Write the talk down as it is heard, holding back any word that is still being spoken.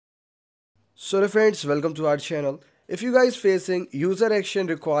So friends, welcome to our channel. If you guys facing user action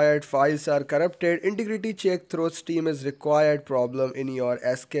required, files are corrupted, integrity check through Steam is required problem in your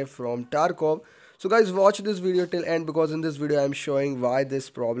escape from Tarkov. So guys, watch this video till end because in this video I am showing why this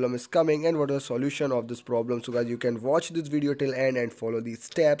problem is coming and what is the solution of this problem. So guys, you can watch this video till end and follow these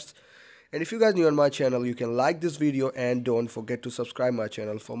steps. And if you guys new on my channel, you can like this video and don't forget to subscribe my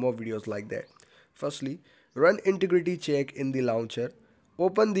channel for more videos like that. Firstly, run integrity check in the launcher.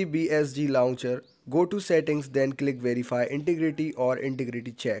 Open the BSG launcher, go to settings, then click verify integrity or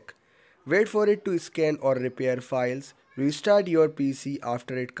integrity check. Wait for it to scan or repair files. Restart your PC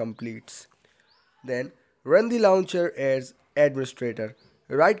after it completes. Then run the launcher as administrator.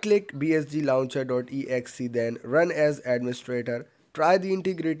 Right click bsglauncher.exe, then run as administrator. Try the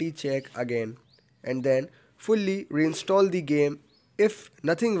integrity check again and then fully reinstall the game. If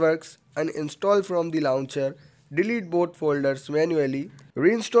nothing works, uninstall from the launcher. Delete both folders manually.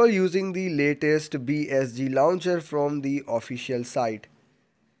 Reinstall using the latest BSG launcher from the official site.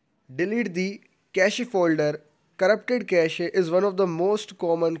 Delete the cache folder. Corrupted cache is one of the most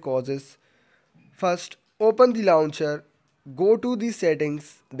common causes. First, open the launcher, go to the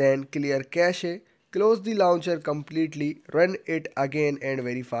settings, then clear cache, close the launcher completely, run it again and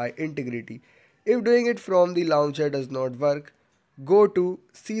verify integrity. If doing it from the launcher does not work, go to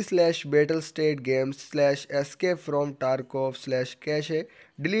c/battlestate games/escape from Tarkov/cache,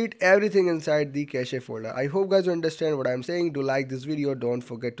 delete everything inside the cache folder. I hope guys you understand what I am saying. Do like this video, don't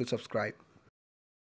forget to subscribe.